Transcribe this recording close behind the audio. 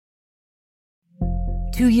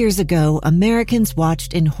2 years ago, Americans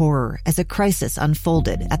watched in horror as a crisis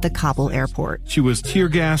unfolded at the Kabul airport. She was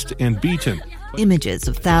tear-gassed and beaten. Images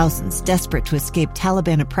of thousands desperate to escape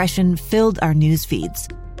Taliban oppression filled our news feeds.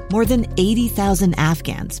 More than 80,000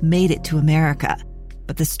 Afghans made it to America.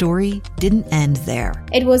 But the story didn't end there.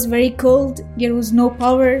 It was very cold. There was no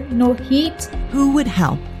power, no heat. Who would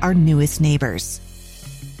help our newest neighbors?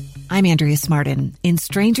 I'm Andrea Smartin. In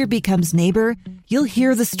Stranger Becomes Neighbor, you'll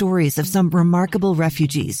hear the stories of some remarkable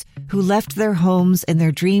refugees who left their homes and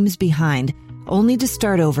their dreams behind, only to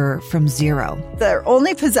start over from zero. Their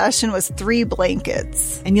only possession was 3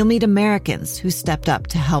 blankets. And you'll meet Americans who stepped up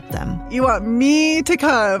to help them. You want me to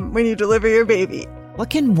come when you deliver your baby. What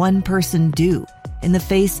can one person do in the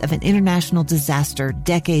face of an international disaster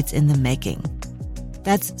decades in the making?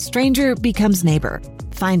 That's Stranger Becomes Neighbor.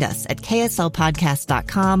 Find us at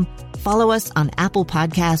kslpodcast.com. Follow us on Apple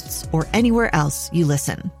Podcasts or anywhere else you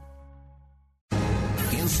listen.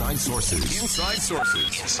 Inside Sources. Inside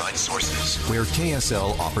Sources. Inside Sources. Where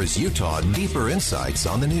KSL offers Utah deeper insights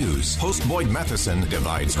on the news. Host Boyd Matheson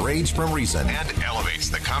divides rage from reason and elevates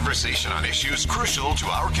the conversation on issues crucial to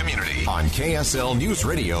our community. On KSL News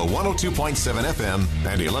Radio 102.7 FM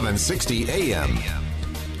and 1160 AM.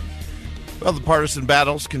 Well, the partisan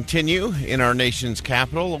battles continue in our nation's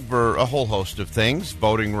capital over a whole host of things.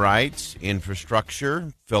 Voting rights,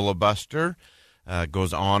 infrastructure, filibuster,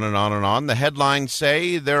 goes on and on and on. The headlines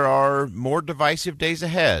say there are more divisive days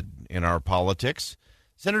ahead in our politics.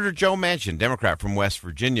 Senator Joe Manchin, Democrat from West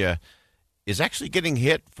Virginia, is actually getting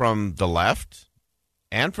hit from the left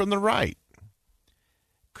and from the right.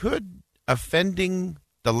 Could offending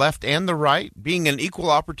the left and the right, being an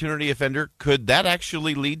equal opportunity offender, could that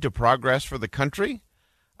actually lead to progress for the country?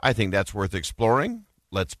 I think that's worth exploring.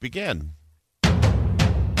 Let's begin.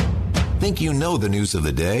 Think you know the news of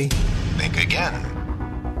the day? Think again.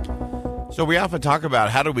 So we often talk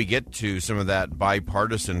about how do we get to some of that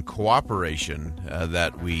bipartisan cooperation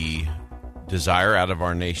that we desire out of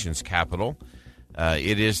our nation's capital.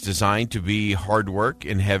 It is designed to be hard work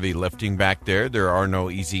and heavy lifting back there. There are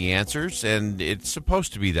no easy answers, and it's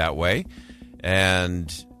supposed to be that way.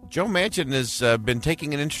 And Joe Manchin has been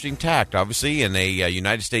taking an interesting tact, obviously, in a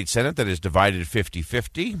United States Senate that is divided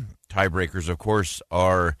 50-50. Tiebreakers, of course,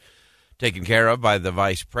 are taken care of by the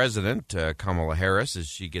vice president, Kamala Harris, as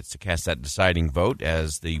she gets to cast that deciding vote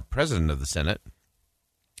as the president of the Senate.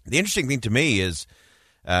 The interesting thing to me is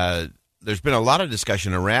there's been a lot of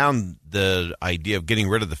discussion around the idea of getting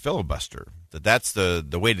rid of the filibuster, that's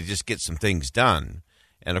the way to just get some things done.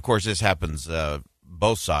 And, of course, this happens,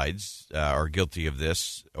 both sides are guilty of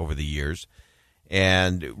this over the years.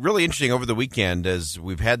 And really interesting over the weekend as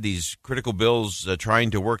we've had these critical bills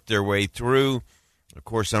trying to work their way through. Of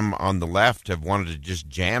course, some on the left have wanted to just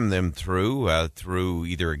jam them through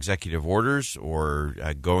either executive orders or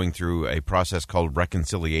going through a process called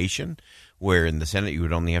reconciliation, where in the Senate you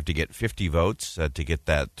would only have to get 50 votes to get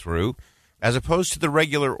that through, as opposed to the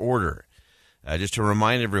regular order. Just to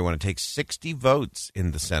remind everyone, it takes 60 votes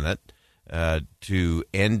in the Senate to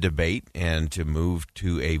end debate and to move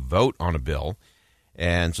to a vote on a bill.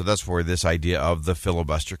 And so that's where this idea of the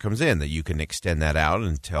filibuster comes in, that you can extend that out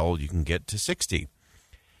until you can get to 60.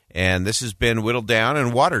 And this has been whittled down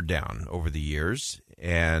and watered down over the years.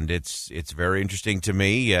 And it's very interesting to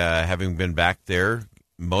me, having been back there.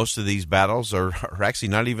 Most of these battles are actually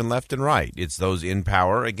not even left and right. It's those in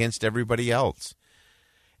power against everybody else.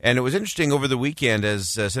 And it was interesting over the weekend as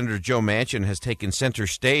Senator Joe Manchin has taken center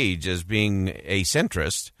stage as being a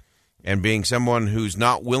centrist and being someone who's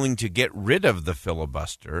not willing to get rid of the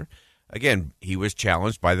filibuster. Again, he was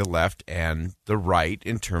challenged by the left and the right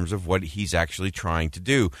in terms of what he's actually trying to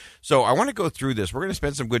do. So I want to go through this. We're going to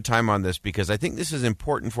spend some good time on this because I think this is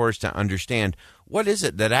important for us to understand what is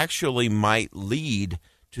it that actually might lead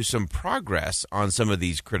to some progress on some of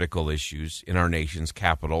these critical issues in our nation's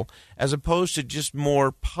capital, as opposed to just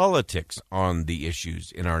more politics on the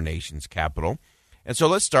issues in our nation's capital. And so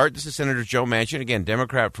let's start. This is Senator Joe Manchin, again,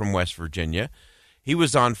 Democrat from West Virginia. He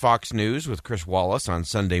was on Fox News with Chris Wallace on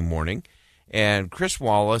Sunday morning, and Chris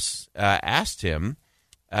Wallace asked him,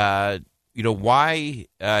 why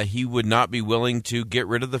he would not be willing to get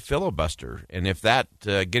rid of the filibuster, and if that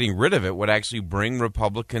getting rid of it would actually bring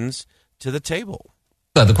Republicans to the table.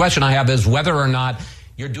 The question I have is whether or not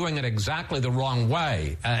you're doing it exactly the wrong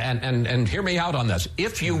way, and hear me out on this.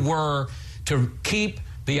 If you were to keep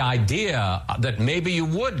the idea that maybe you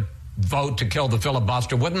would vote to kill the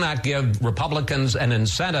filibuster, wouldn't that give Republicans an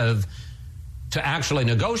incentive to actually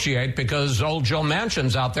negotiate? Because old Joe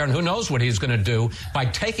Manchin's out there, and who knows what he's going to do. By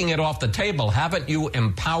taking it off the table, haven't you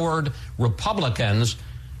empowered Republicans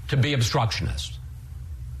to be obstructionists?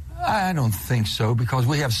 I don't think so, because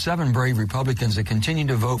we have 7 brave Republicans that continue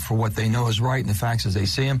to vote for what they know is right and the facts as they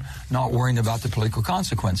see them, not worrying about the political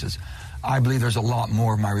consequences. I believe there's a lot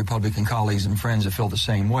more of my Republican colleagues and friends that feel the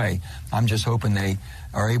same way. I'm just hoping they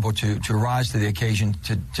are able to rise to the occasion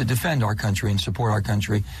to defend our country and support our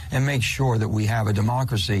country and make sure that we have a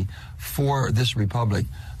democracy for this republic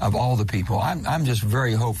of all the people. I'm just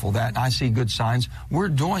very hopeful that I see good signs. We're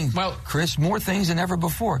doing, Chris, more things than ever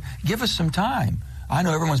before. Give us some time. I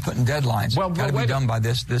know everyone's putting deadlines. Got to be done by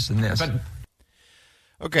this, and this.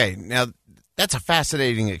 Okay, now that's a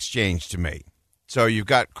fascinating exchange to me. So you've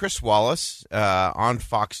got Chris Wallace on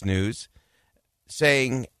Fox News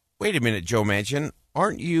saying, "Wait a minute, Joe Manchin,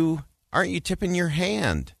 aren't you tipping your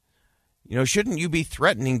hand? You know, shouldn't you be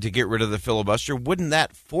threatening to get rid of the filibuster? Wouldn't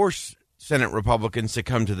that force Senate Republicans to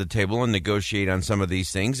come to the table and negotiate on some of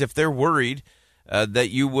these things if they're worried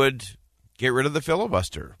that you would get rid of the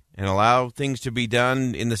filibuster and allow things to be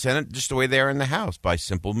done in the Senate just the way they are in the House by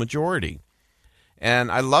simple majority?"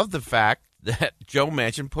 And I love the fact that Joe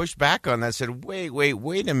Manchin pushed back on that, said,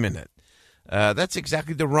 wait a minute. That's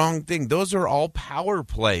exactly the wrong thing. Those are all power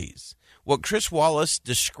plays. What Chris Wallace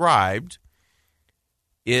described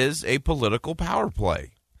is a political power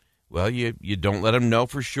play. Well, you don't let them know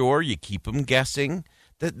for sure. You keep them guessing.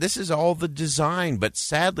 That this is all the design, but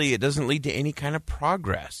sadly it doesn't lead to any kind of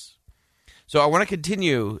progress. So I want to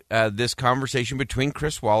continue this conversation between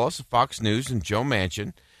Chris Wallace of Fox News and Joe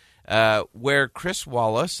Manchin, where Chris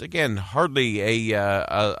Wallace, again, hardly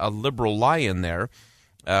a liberal lion there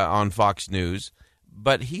on Fox News,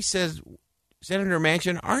 but he says, Senator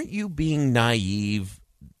Manchin, aren't you being naive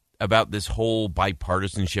about this whole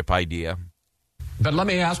bipartisanship idea? But let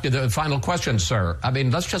me ask you the final question, sir. I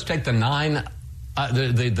mean, let's just take the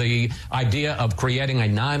idea of creating a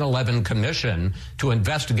 9/11 commission to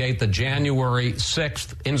investigate the January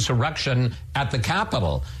 6th insurrection at the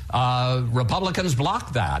Capitol. Republicans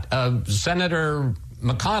blocked that. Senator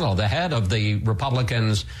McConnell, the head of the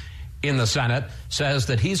Republicans in the Senate, says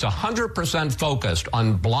that he's 100% focused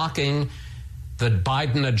on blocking the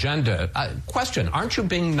Biden agenda. Question, aren't you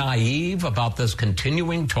being naive about this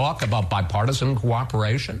continuing talk about bipartisan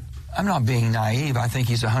cooperation? I'm not being naive. I think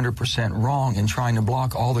he's 100% wrong in trying to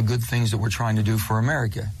block all the good things that we're trying to do for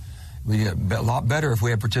America. We'd be a lot better if we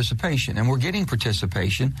had participation, and we're getting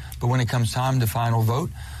participation, but when it comes time to final vote,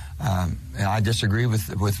 I disagree with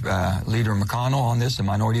Leader McConnell on this, the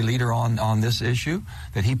minority leader on this issue,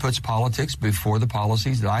 that he puts politics before the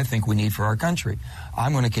policies that I think we need for our country.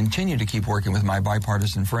 I'm going to continue to keep working with my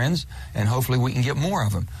bipartisan friends, and hopefully we can get more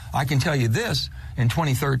of them. I can tell you this, in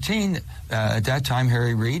 2013, at that time,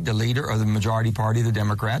 Harry Reid, the leader of the majority party, the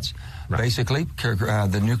Democrats, basically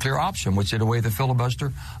the nuclear option, which did away the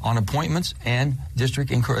filibuster on appointments and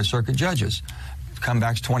district and circuit judges.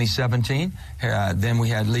 Comebacks 2017, then we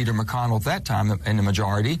had Leader McConnell at that time in the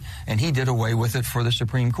majority, and he did away with it for the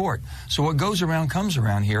Supreme Court. So what goes around comes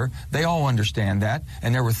around here. They all understand that,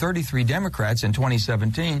 and there were 33 Democrats in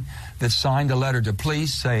 2017 that signed a letter to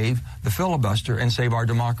please save the filibuster and save our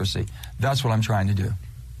democracy. That's what I'm trying to do.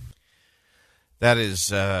 That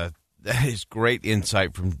is great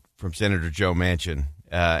insight from Senator Joe Manchin,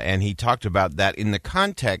 and he talked about that in the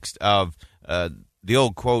context of the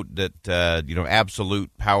old quote that,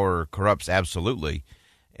 absolute power corrupts absolutely.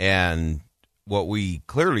 And what we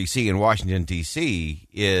clearly see in Washington, D.C.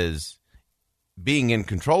 is being in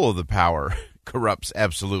control of the power corrupts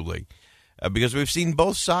absolutely. Because we've seen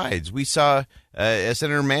both sides. We saw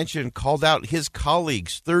Senator Manchin called out his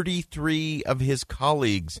colleagues. 33 of his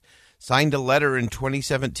colleagues signed a letter in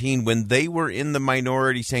 2017 when they were in the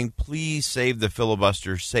minority saying, please save the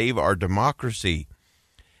filibuster, save our democracy.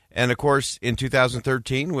 And, of course, in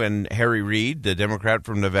 2013, when Harry Reid, the Democrat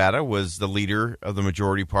from Nevada, was the leader of the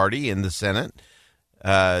majority party in the Senate,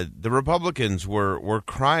 the Republicans were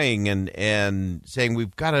crying and saying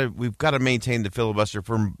we've got to maintain the filibuster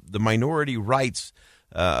for the minority rights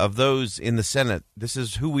of those in the Senate. This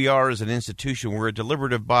is who we are as an institution. We're a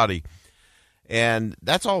deliberative body. And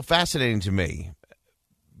that's all fascinating to me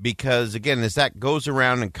because, again, as that goes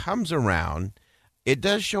around and comes around, it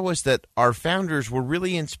does show us that our founders were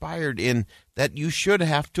really inspired in that you should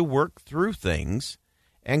have to work through things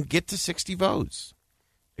and get to 60 votes.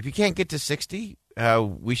 If you can't get to 60,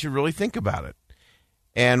 we should really think about it.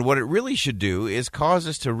 And what it really should do is cause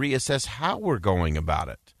us to reassess how we're going about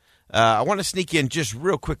it. I want to sneak in just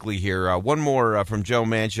real quickly here. One more from Joe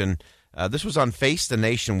Manchin. This was on Face the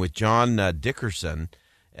Nation with John Dickerson,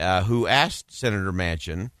 who asked Senator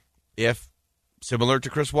Manchin if, similar to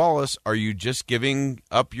Chris Wallace, are you just giving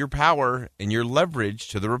up your power and your leverage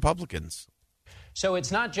to the Republicans? So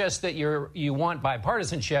it's not just that you want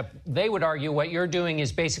bipartisanship. They would argue what you're doing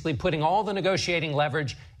is basically putting all the negotiating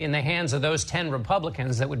leverage in the hands of those 10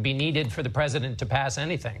 Republicans that would be needed for the president to pass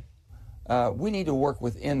anything. We need to work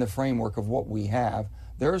within the framework of what we have.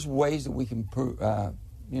 There's ways that we can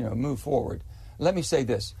move forward. Let me say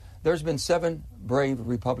this. There's been 7 brave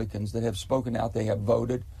Republicans that have spoken out. They have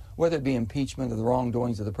voted, whether it be impeachment of the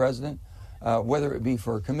wrongdoings of the president, whether it be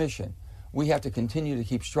for a commission. We have to continue to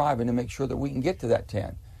keep striving to make sure that we can get to that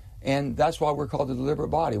 10. And that's why we're called the deliberate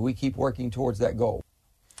body. We keep working towards that goal.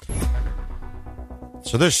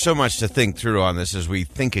 So there's so much to think through on this as we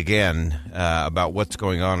think again about what's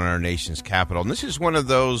going on in our nation's capital. And this is one of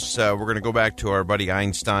those, we're going to go back to our buddy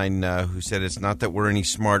Einstein, who said it's not that we're any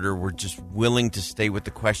smarter, we're just willing to stay with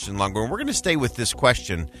the question longer. And we're going to stay with this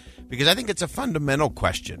question because I think it's a fundamental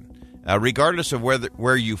question, regardless of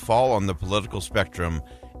where you fall on the political spectrum.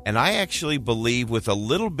 And I actually believe with a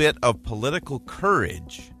little bit of political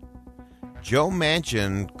courage, Joe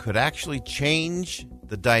Manchin could actually change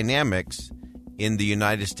the dynamics in the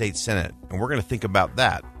United States Senate. And we're going to think about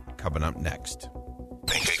that coming up next.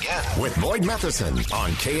 Think Again with Boyd Matheson on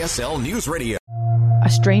KSL News Radio. A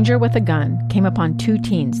stranger with a gun came upon 2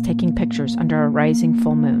 teens taking pictures under a rising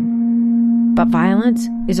full moon. But violence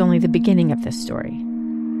is only the beginning of this story.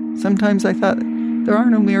 Sometimes I thought, there are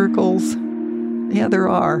no miracles. Yeah, there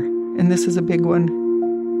are, and this is a big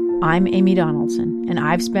one. I'm Amy Donaldson, and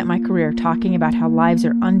I've spent my career talking about how lives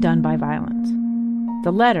are undone by violence.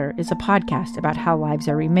 The Letter is a podcast about how lives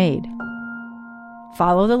are remade.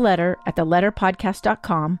 Follow The Letter at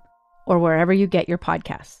theletterpodcast.com or wherever you get your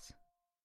podcasts.